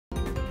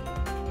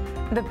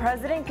The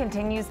president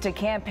continues to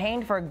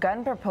campaign for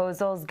gun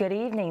proposals. Good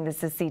evening.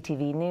 This is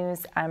CTV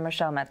News. I'm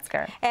Rochelle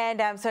Metzger.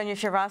 And I'm Sonia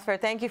Shrivastava.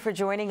 Thank you for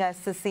joining us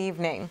this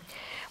evening.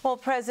 Well,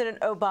 President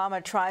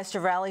Obama tries to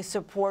rally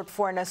support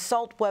for an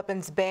assault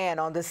weapons ban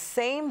on the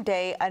same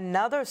day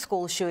another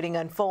school shooting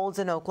unfolds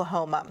in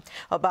Oklahoma.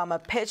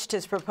 Obama pitched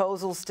his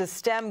proposals to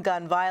stem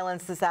gun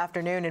violence this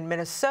afternoon in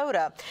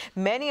Minnesota.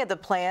 Many of the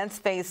plans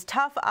face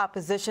tough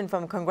opposition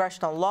from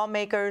congressional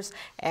lawmakers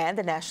and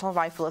the National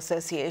Rifle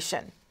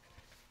Association.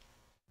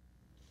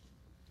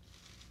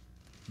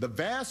 The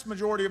vast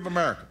majority of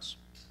Americans,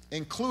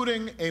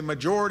 including a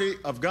majority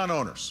of gun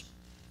owners,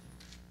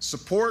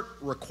 support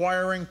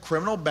requiring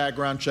criminal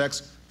background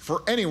checks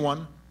for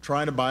anyone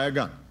trying to buy a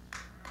gun.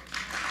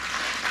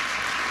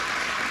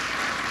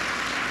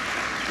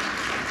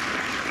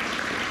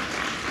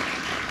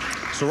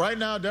 So right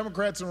now,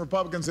 Democrats and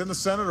Republicans in the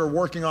Senate are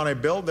working on a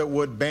bill that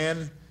would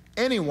ban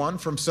anyone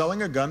from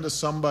selling a gun to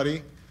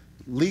somebody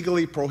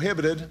legally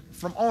prohibited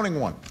from owning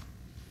one.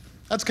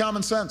 That's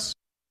common sense.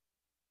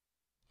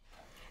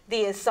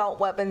 The assault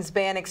weapons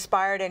ban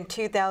expired in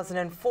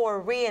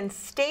 2004.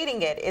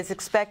 Reinstating it is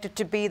expected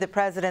to be the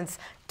president's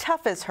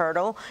toughest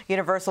hurdle.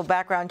 Universal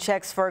background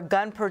checks for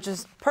gun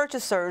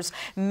purchasers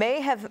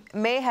may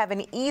have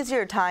an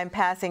easier time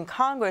passing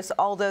Congress,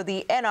 although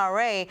the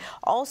NRA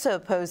also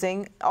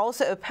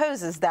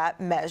opposes that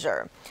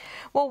measure.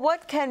 Well,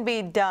 what can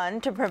be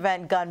done to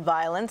prevent gun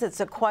violence? It's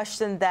a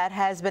question that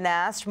has been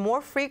asked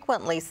more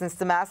frequently since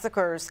the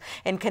massacres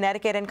in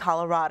Connecticut and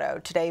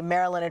Colorado. Today,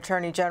 Maryland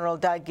Attorney General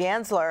Doug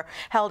Gansler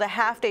held a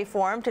half-day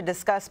forum to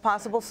discuss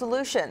possible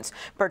solutions.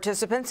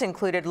 Participants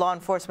included law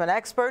enforcement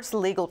experts,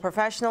 legal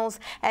professionals,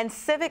 and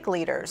civic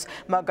leaders.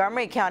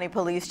 Montgomery County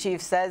Police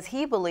Chief says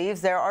he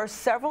believes there are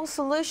several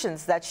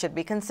solutions that should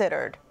be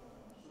considered.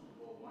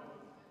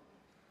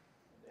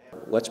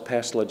 Let's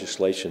pass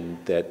legislation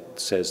that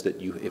says that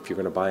if you're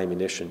going to buy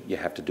ammunition, you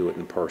have to do it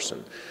in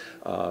person.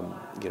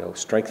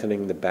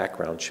 Strengthening the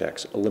background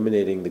checks,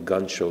 eliminating the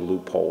gun show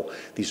loophole.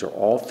 These are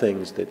all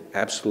things that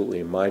absolutely,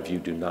 in my view,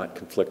 do not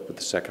conflict with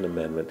the Second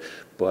Amendment,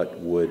 but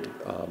would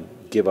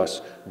give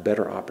us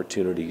better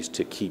opportunities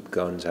to keep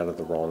guns out of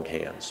the wrong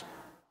hands.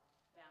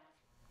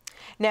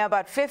 Now,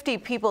 about 50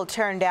 people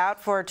turned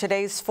out for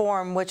today's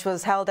forum, which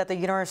was held at the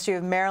University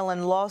of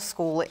Maryland Law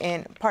School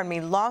in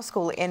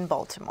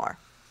Baltimore.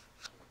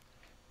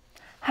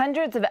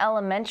 Hundreds of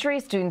elementary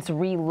students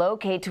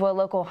relocate to a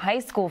local high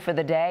school for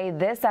the day.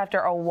 This after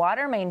a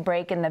water main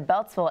break in the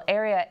Beltsville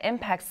area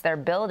impacts their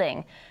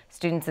building.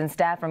 Students and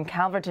staff from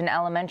Calverton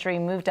Elementary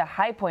moved to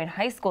High Point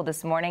High School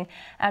this morning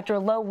after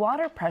low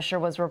water pressure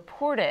was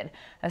reported.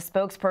 A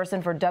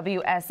spokesperson for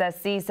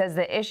WSSC says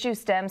the issue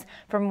stems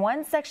from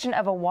one section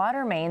of a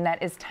water main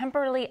that is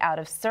temporarily out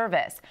of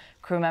service.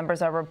 Crew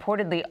members are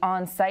reportedly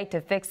on site to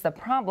fix the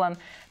problem.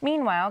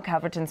 Meanwhile,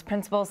 Calverton's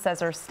principal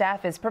says her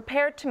staff is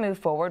prepared to move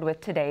forward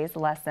with today's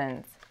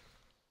lessons.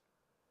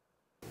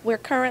 We're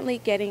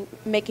currently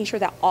making sure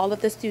that all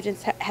of the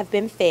students have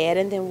been fed,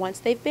 and then once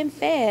they've been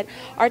fed,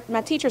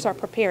 my teachers are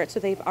prepared,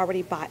 so they've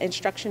already bought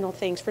instructional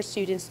things for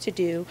students to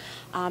do.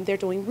 They're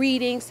doing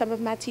reading. Some of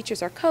my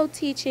teachers are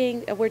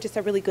co-teaching. We're just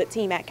a really good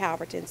team at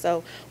Calverton,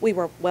 so we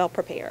were well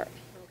prepared.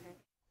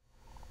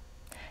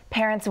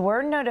 Parents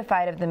were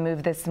notified of the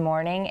move this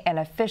morning. An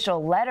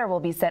official letter will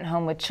be sent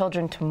home with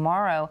children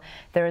tomorrow.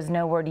 There is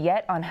no word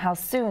yet on how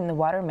soon the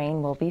water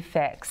main will be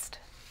fixed.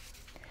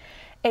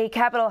 A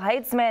Capitol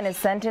Heights man is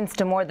sentenced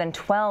to more than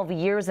 12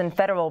 years in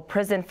federal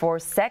prison for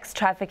sex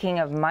trafficking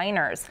of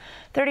minors.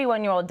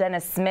 31-year-old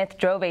Dennis Smith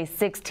drove a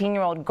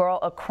 16-year-old girl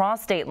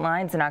across state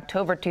lines in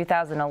October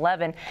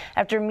 2011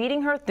 after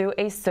meeting her through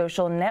a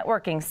social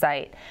networking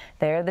site.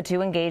 There, the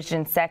two engaged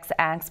in sex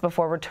acts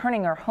before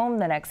returning her home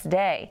the next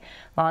day.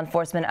 Law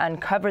enforcement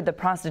uncovered the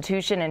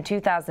prostitution in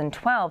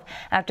 2012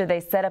 after they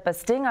set up a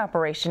sting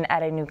operation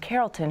at a New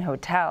Carrollton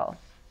hotel.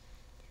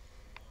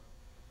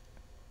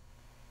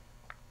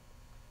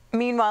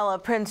 Meanwhile, a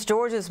Prince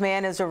George's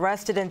man is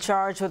arrested and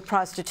charged with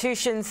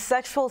prostitution,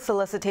 sexual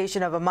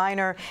solicitation of a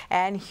minor,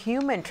 and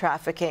human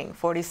trafficking.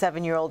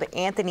 47-year-old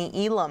Anthony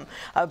Elam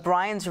of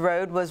Bryan's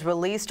Road was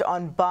released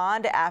on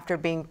bond after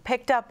being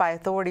picked up by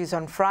authorities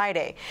on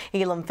Friday.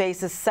 Elam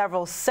faces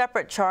several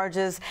separate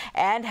charges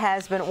and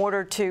has been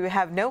ordered to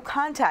have no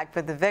contact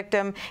with the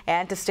victim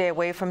and to stay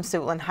away from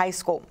Suitland High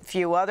School.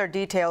 Few other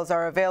details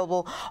are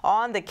available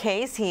on the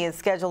case. He is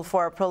scheduled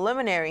for a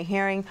preliminary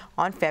hearing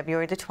on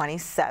February the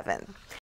 27th.